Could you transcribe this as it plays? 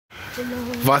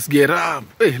Vas get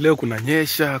up. Leo kuna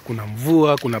nyesha, kuna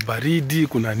mvua, kuna baridi,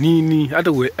 kuna nini,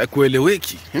 hata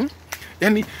kueleweki.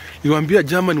 Yani niwaambia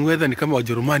German weather ni kama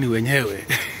Wajerumani wenyewe.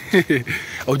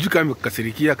 Haujui kama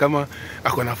amekasirikia, kama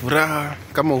ako na furaha,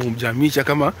 kama humjamisha,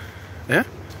 kama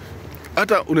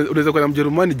hata unaweza kuwa na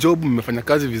Mjerumani job, mmefanya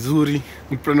kazi vizuri,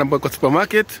 mprana kwa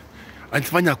supermarket,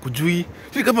 anafanya kujui.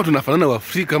 Sisi kama tunafanana wa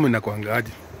Afrika kama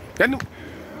inakuangaje. Yani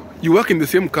you work in the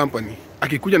same company.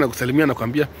 Akikuja na kusalimia na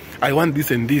kuambia I want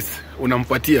this and this,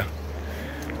 unampatia.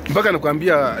 Mpaka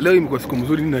anakuambia leo imekuwa siku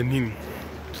mzuri na nini.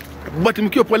 But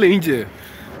mkiwa pale nje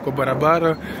kwa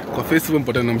barabara, kwa festival,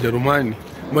 mpatana na Mjerumani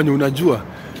mwenye unajua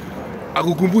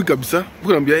akukumbuki kabisa,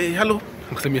 unaambia hello,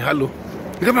 akusemia hello.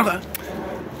 Ni kama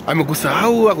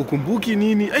amekusahau, akukumbuki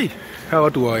nini. Hawa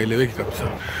watu waeleweki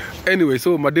kabisa. Anyway,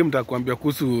 so madam nitakwambia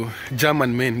kuhusu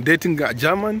German men, dating a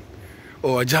German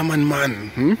or a German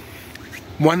man.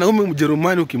 Mwanaume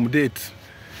Mjerumani ukimdate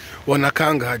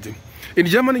wanakanga aje. In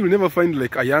Germany you never find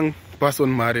like a young person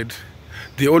married.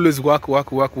 They always work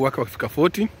wakifika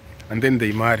 40 and then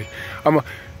they marry. Ama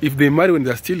if they marry when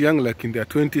they are still young, like in their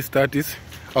 20s, 30s,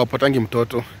 au patangi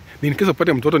mtoto. Ni in case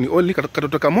upate mtoto ni only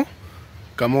katoto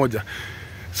kamoja.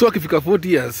 So akifika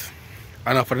 40 years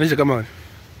anafananisha kama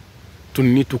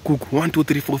tunini tukuku 1 2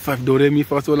 3 4 5 do re mi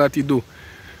fa sol la ti do.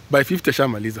 By 50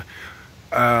 shamaliza.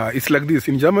 It's like this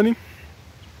in Germany.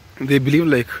 They believe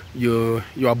like you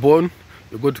are born,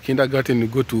 you go to kindergarten, you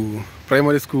go to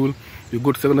primary school, you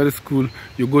go to secondary school,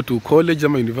 you go to college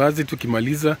or university,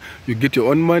 ukimaliza, you get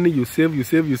your own money, you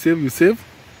save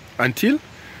until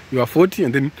you are 40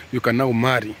 and then you can now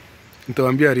marry.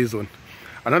 Nitawaambia reason.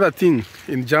 Another thing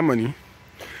in Germany,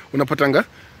 unapatanga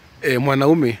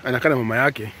mwanaume anakaa na mama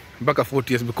yake mpaka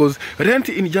 40 years because rent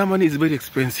in Germany is very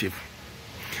expensive.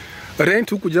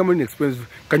 Rent huku Germany ni expensive.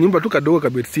 Kanyumba tu kadogo ka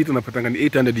bed sit unapatanga ni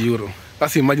 800 euro.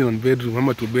 Sasa imagine one bedroom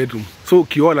ama 2 bedroom. So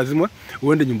ukioa lazima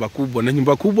uende nyumba kubwa. Na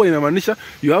nyumba kubwa inamaanisha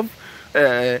you have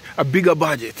a bigger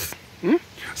budget.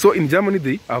 So in Germany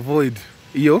they avoid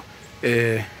hiyo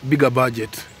bigger budget.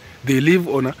 They live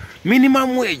on a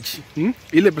minimum wage.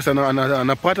 Ile pesa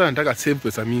anapata anataka save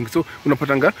pesa mingi. So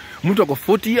unapatanga mtu ako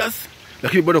 40 years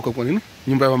lakini bado kwa nini?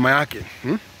 Nyumba ya mama yake.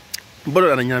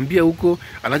 Bado ananyambia huko,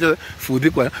 anaja fudhi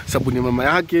kwa sabuni ya mama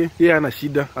yake, yeye ana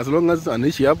shida. As long as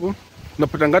anaishi hapo,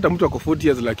 unapatanga hata mtu ako 40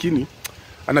 years lakini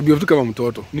anabia tu kama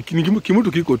mtoto. Ni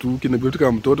kimutu kiko tu kinabia tu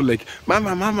kama mtoto like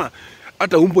mama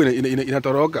hata umbo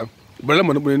inatoroka.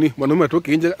 Badala mwanaume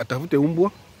atoke nje atafute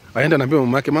umbwa, aenda anaambia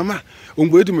mama yake, mama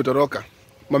umbwa yetu imetoroka.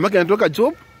 Mama yake anatoka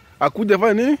job, akuja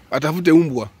fanya nini? Atafute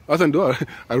umbwa. Sasa ndio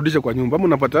arudisha kwa nyumba. Ama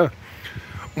unapata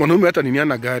mwanaume hata nini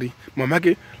ana gari, mama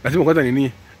yake lazima kwanza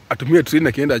nini atumie train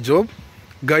akienda job,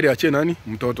 gari achie nani?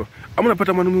 Mtoto. Ama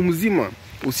unapata mwanaume mzima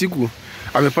usiku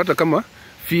amepata kama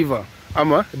fever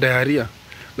ama diarrhea.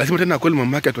 Lazima tena akole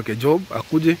mama yake atoke job,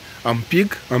 akuje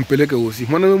ampik, ampeleke hosi.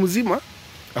 Mwanaume mzima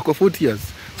ako 40 years.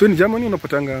 So in Germany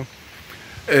unapatanga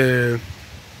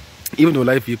even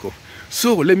though life iko.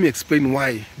 So let me explain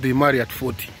why they marry at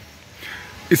 40.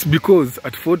 It's because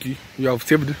at 40 you have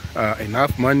saved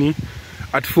enough money.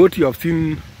 At 40 you have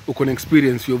seen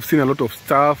experience, you have seen a lot of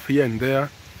stuff here and there,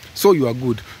 so you are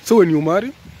good. So when you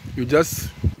marry, you just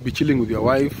be chilling with your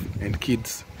wife and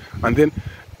kids, and then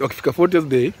wakifika 40th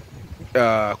day,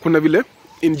 kuna vile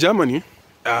in Germany,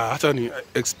 hata ni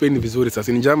explain vizuri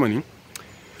sasa. In Germany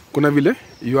kuna vile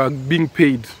you are being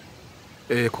paid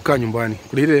kukaa nyumbani.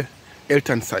 Kuna ile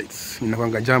Elternzeit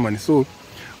inakwanga Germany. So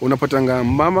unapatanga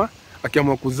mama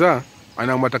akiamua kuzaa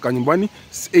anaamua nyumbani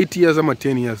 8 years ama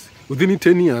 10 years. Within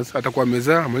 10 years atakuwa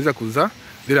ameweza kuzaa,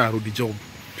 then arudi job.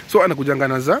 So anakujanga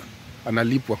naza,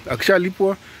 analipwa.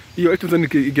 Akishalipwa hiyo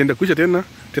Elternzeit ikienda kuisha tena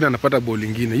anapata ball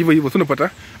nyingine. Hivyo so unapata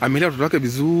amelea watoto wake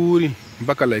vizuri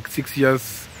mpaka like 6 years,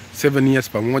 7 years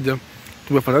pamoja.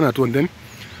 Tumefanana tu, and then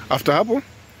after hapo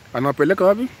anawapeleka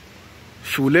wapi?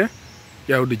 Shule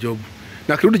ya rudi job.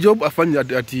 Na kirudi job afanye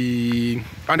ati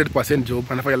 100% job,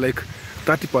 anafanya like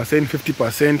 30%,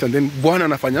 50%, and then bwana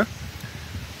anafanya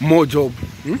more job.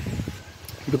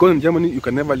 Because in Germany you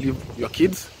can never leave your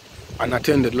kids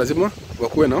unattended. Lazima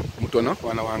wakuwe na mtu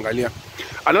anawaangalia.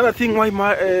 Another thing why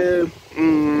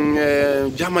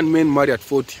German men marry at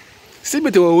 40.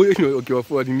 Sibete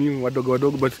wakiwa ni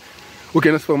wadogo, but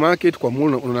ukienda supermarket kwa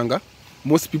mall unaanga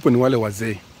most people ni wale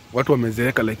wazee. Watu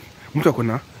wamezeeka, like mtu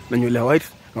akona na nywele white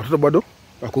na watoto bado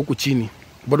wako huku chini,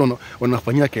 bado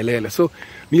wanafanyia kelele. So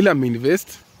nila invest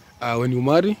when you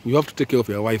marry, you have to take care of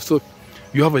your wife. So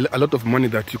you have a lot of money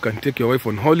that you can take your wife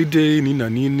on holiday,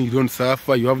 nini, you don't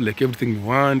suffer, you have like everything you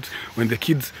want. When the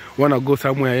kids wanna go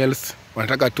somewhere else,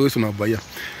 wanataka toys unabaya.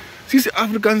 Sisi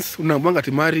Africans unabanga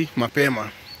timari mapema.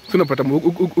 So unapata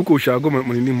huko ushago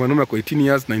mwanaume kwa 18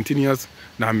 years 19 years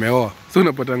na ameoa. So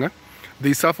unapatanga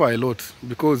they suffer a lot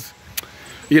because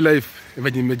hii life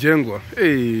venye imejengwa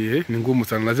ni ngumu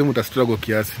sana, lazima utastruggle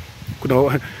kiasi. Kuna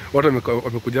watu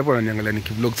wamekuja hapa wananiangalia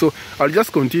nikivlog, so I'll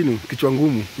just continue kichwa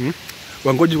ngumu.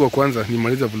 Wangoji kwa kwanza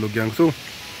nimaliza vlog yangu. So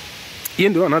hii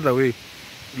ndio another way,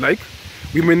 like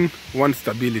women want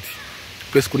stability.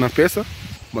 Place kuna pesa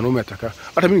mwanaume ataka.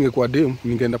 Hata mimi ningekuwa dem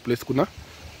ningeenda place kuna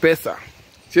pesa.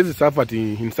 Siwezi suffer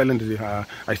in silently.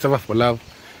 I suffer for love.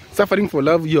 Suffering for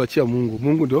love hiyo achia Mungu.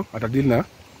 Mungu ndio atadili na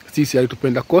sisi hali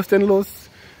tupenda cost and loss,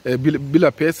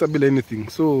 bila pesa, bila anything.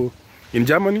 So in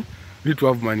Germany you need to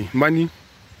have money. Money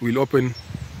will open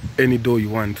any door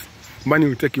you want. Money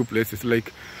will take you places.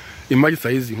 Like imagine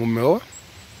saizi umeoa,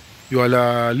 you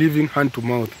are living hand to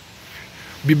mouth.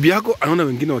 Bibi yako anaona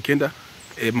wengine wakienda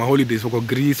ma holidays, wako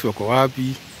Greece, wako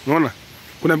wapi, unaona?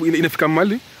 Kuna inafika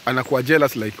mahali anakuwa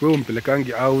jealous, like wewe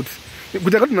umpelekangi out.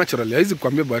 Kutaka tu naturally haizi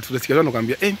kuambia, but unasikia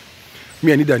anakuambia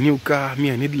me I need a new car,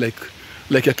 me I need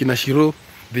like akina Shiro,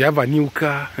 they have a new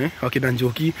car, wakina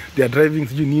Njoki they are driving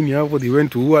sijui nini hapo, they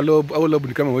went to Ualob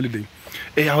ni kama holiday.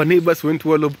 Our neighbors went to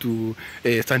Ualob to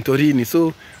Santorini,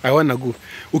 so I wanna go.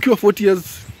 Ukiwa 40 years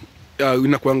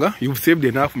inakuanga you've saved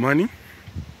enough money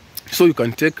so you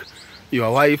can take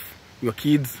your wife, your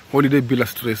kids holiday bila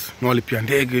stress. Na walipia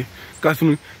ndege,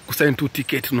 kasi kusign 2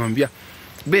 ticket, unaambia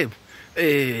babe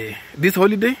this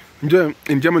holiday enjoy.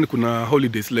 In Germany kuna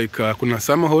holidays like kuna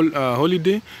summer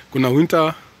holiday, kuna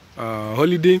winter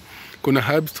holiday, kuna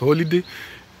herbst holiday.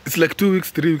 It's like 2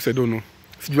 weeks 3 weeks, I don't know,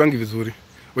 sijuangi vizuri.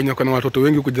 Wenye kuna watoto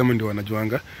wengi huko Germany ndio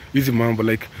wanajuanga hizi mambo,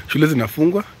 like shule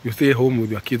zinafungwa, you stay home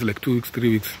with your kids like 2 weeks 3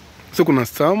 weeks. So kuna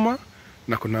summer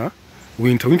na kuna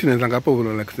winter. Winter inaanza hapo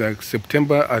like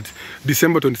September at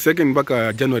December 22nd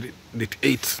mpaka January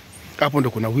 8. Hapo ndo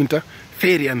kuna winter.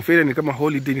 Ferian ni kama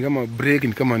holiday, ni kama break,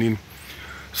 ni kama nini.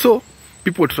 So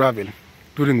people travel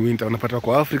during winter. Wanapata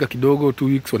kwa Africa kidogo 2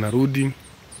 weeks wanarudi.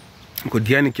 Kwa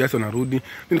Diani kiasi wanarudi.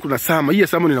 Then kuna summer. Hii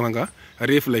summer inaanga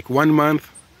refu like 1 month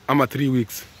ama 3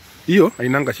 weeks. Hiyo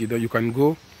hainanga shida, you can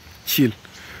go chill.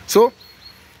 So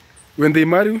when they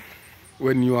marry,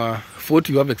 when you are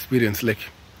 40 you have experience, like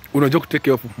unajua kutake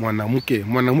care of mwanamke.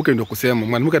 Mwanamke ndio kusema.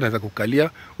 Mwanamke anaweza kukalia,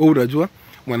 wewe unajua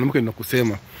mwanamke ndio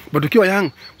kusema. But ukiwa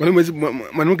young,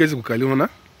 mwanamke hizi kukalia, unaona?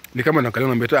 Ni kama nakalia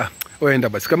unaambia tu wewe enda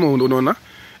basi. Kama unaona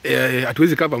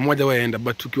hatuwezi kaa pamoja, wewe enda.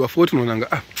 But ukiwa 40 unaona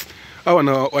hao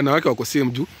wanawake wako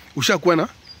same juu ushakuwa na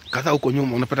kadhaa huko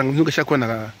nyuma. Unapata mzungu ashakuwa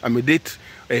na amedate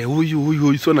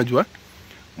huyu, so unajua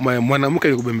mwanamke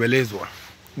yukubembelezwa.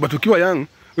 But ukiwa young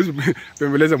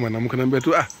bembeleza mwanamke, naambia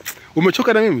tu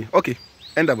umechoka na mimi, okay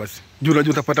enda basi. Juu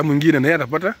unajua utapata mwingine na yeye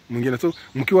atapata mwingine. So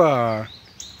mkiwa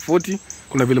 40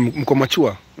 kuna vile mko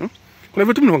mature, kuna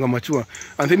vitu mnakuwa mature.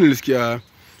 And then nilisikia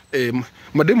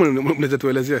mademo mnaweza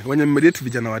tuelezea wenye mmedate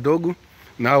vijana wadogo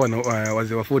na hawa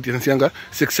wazee wa 40, anasianga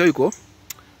sex yao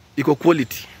iko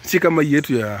quality, si kama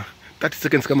yetu ya 30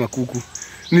 seconds kama kuku.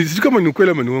 Ni si kama ni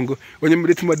ukweli ama ni uongo. Wenye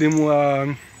mmedate mademo wa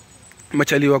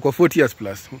machali wako 40 years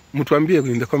plus, mtuambie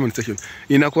in the comment section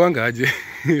inakuanga aje.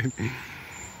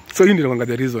 So hii ndio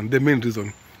the reason, the main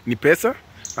reason ni pesa.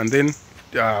 And then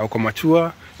uko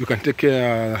mature, you can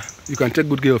take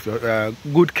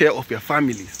good care of your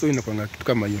family. So inakuanga kitu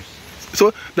kama hiyo.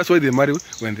 So that's why they marry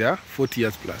when they are 40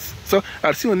 years plus. So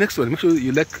I'll see you next one. Make sure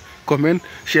you like, comment,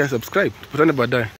 share, subscribe. Tupatane baadaye.